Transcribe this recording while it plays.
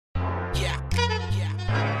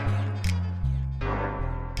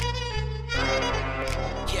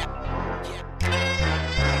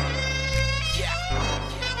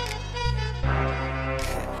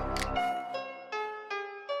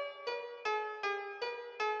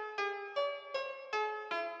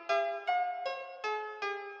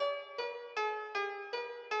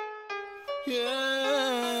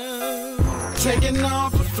Yeah. Taking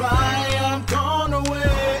off a fly, I'm gone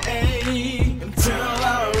away until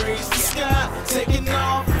I reach the sky. Taking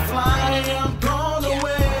off a fly, I'm gone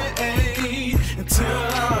away until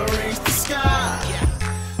I reach the sky.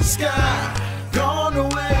 Sky, gone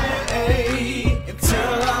away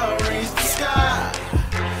until I reach the sky.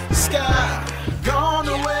 Sky, gone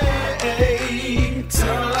away until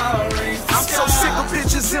I reach the sky. I'm so sick of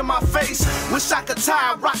bitches in my face. Wish I could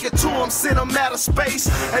tie a rocket to them, send them out of space.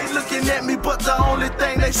 They looking at me, but the only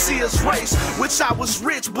thing they see is race. Wish I was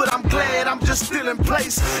rich, but I'm glad I'm just still in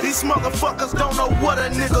place. These motherfuckers don't know what a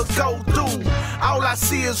nigga go through. All I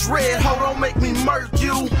see is red, ho, don't make me murk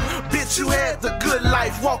you. Bitch, you had the good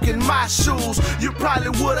life walking my shoes. You probably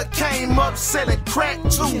would've came up selling crack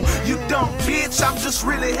too. You dumb bitch, I'm just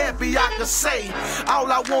really happy I can say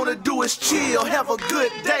all I wanna do is chill, have a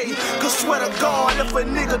good day. Cause swear to God, if a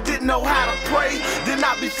nigga didn't know how to pray, then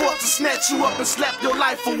I'd be forced to snatch you up and slap your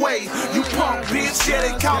life away. You punk bitch, yeah,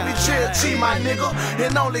 they call me Gerald, my nigga.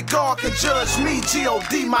 And only God can judge me,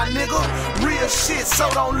 G.O.D, my nigga. Real shit, so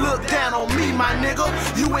don't look down on me, my nigga.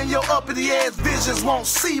 You and your uppity ass visions won't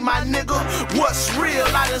see, my nigga. What's real?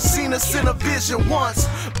 I done seen us in a vision once.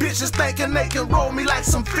 Bitches thinking they can roll me like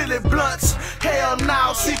some Philly blunts. Hell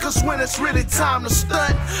no, see, cause when it's really time to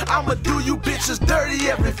stunt, I'ma do you bitches dirty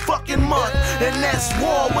every fucking month. And that's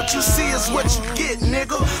war, what you see is what you get,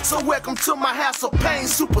 nigga. So welcome to my house of pain,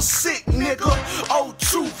 super sick, nigga. Oh,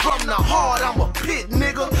 true from the heart, I'm a pit,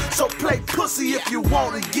 nigga. So play pussy if you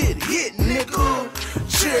wanna get hit, nigga.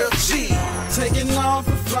 Gerald G. Taking off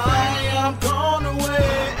a fly, I'm gone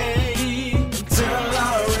away until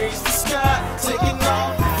I reach the sky. Taking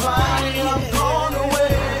off a fly, I'm gone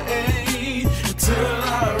away until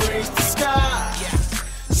I reach the sky.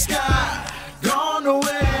 Sky, gone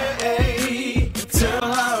away until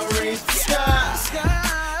I reach the sky.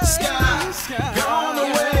 Sky, gone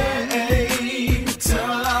away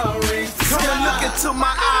until I reach the sky. Come and look into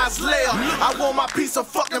my eyes, layer. I want my piece of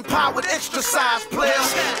fucking pie with extra size, player.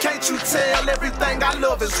 Can't you tell everything I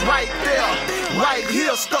love is right there? Right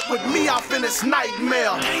here, stuck with me off in this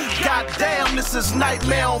nightmare. Goddamn, this is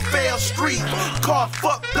nightmare on Fair Street. Car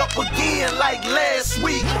fucked up again like last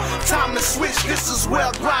week. Time to switch, this is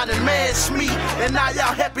where grinding mash me. And now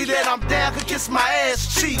y'all happy that I'm down, could kiss my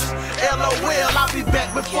ass cheeks. LOL, I'll be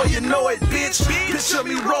back before you know it, bitch. Picture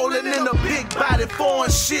me rolling in a big body foreign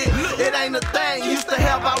shit. It ain't a thing, used to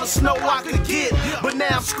have all the snow I could get, but now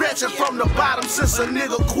I'm scratching from the bottom since a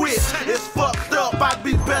nigga quit. It's fucked up, I'd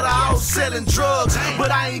be better out selling drugs,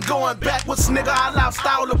 but I ain't going backwards, nigga. I lost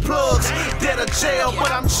all the plugs. Dead or jail,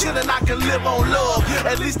 but I'm chillin', I can live on love.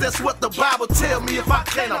 At least that's what the Bible tell me. If I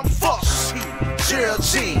can't, I'm fucked. Gerald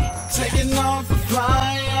G. Taking off a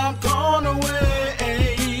fly, I'm gone away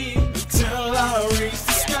until I reach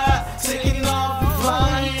the sky. Taking off a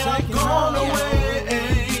fly, I'm gone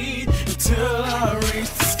away until I reach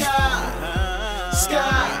the sky.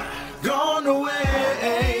 Sky, gone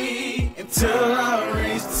away until I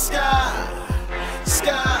reach the sky.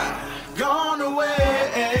 Sky, gone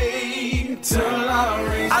away until I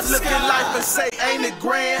reach the sky. I look at life and say, ain't it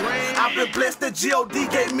grand? I've been blessed that G.O.D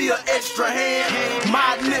gave me an extra hand.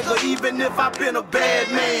 My nigga, even if I've been a bad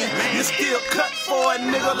man, you still cut for a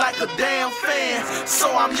nigga like a damn fan. So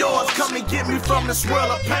I'm yours, come and get me from this world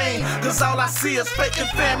of pain. Cause all I see is fake and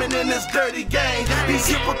famine in this dirty game. These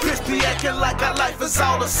hypocrites be acting like our life is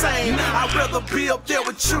all the same. I'd rather be up there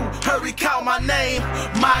with you, hurry call my name.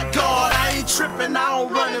 My God, I ain't tripping, I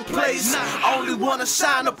don't run in place. Only wanna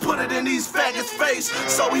shine to put it in these faggots' face.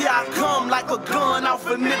 So here I come like a gun off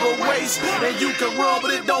a nigga waist. And you can run,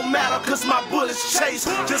 but it don't matter cause my bullets chase.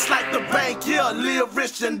 Just like the bank, yeah, live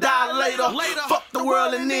rich and die later. Fuck the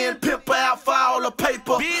world and then pimp out for all the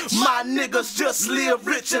paper. My niggas just live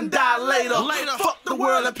rich and die later. Fuck the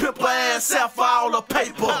world and pimp her ass out for all the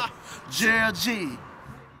paper. Gerald G.